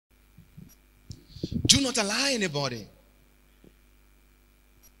Do not allow anybody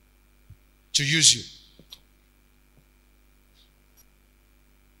to use you.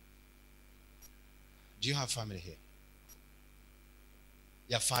 Do you have family here?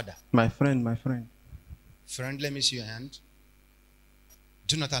 Your father? My friend. Friend, let me see your hand.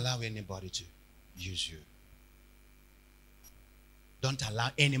 Do not allow anybody to use you. Don't allow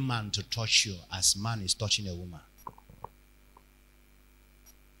any man to touch you as man is touching a woman.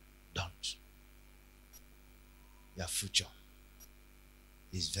 Don't. Your future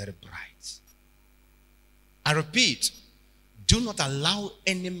is very bright. I repeat, do not allow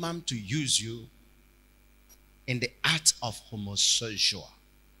any man to use you in the act of homosexual.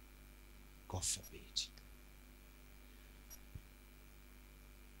 God forbid.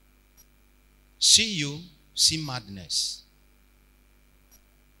 See you, see madness.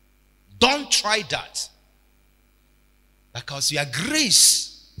 Don't try that. Because your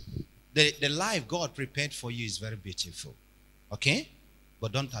grace, the life God prepared for you is very beautiful. Okay?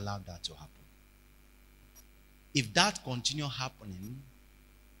 But don't allow that to happen. If that continue happening,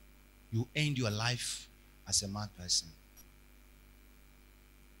 you end your life as a mad person.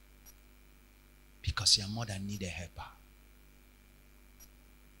 Because your mother needed a helper.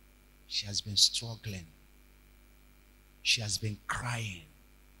 She has been struggling. She has been crying.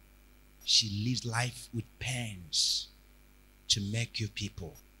 She lives life with pains to make you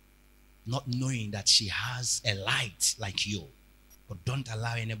people, not knowing that she has a light like you. But don't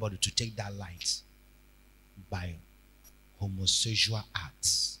allow anybody to take that light by homosexual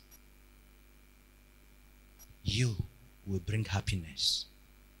acts. You will bring happiness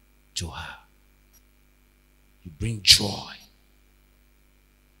to her. You bring joy.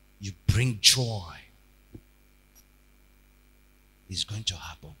 You bring joy. It's going to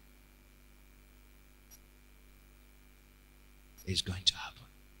happen. It's going to happen.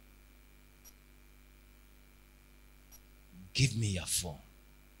 Give me your phone.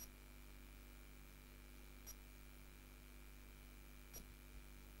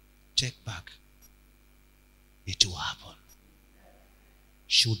 Take back. It will happen.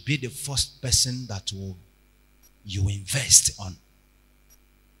 She would be the first person that you invest on.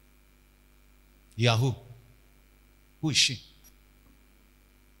 You are who? Who is she?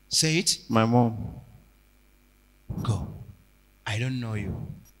 Say it. My mom. Go. I don't know you.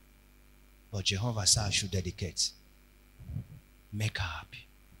 But Jehovah said I should dedicate. Make her happy.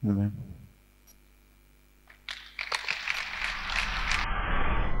 Amen.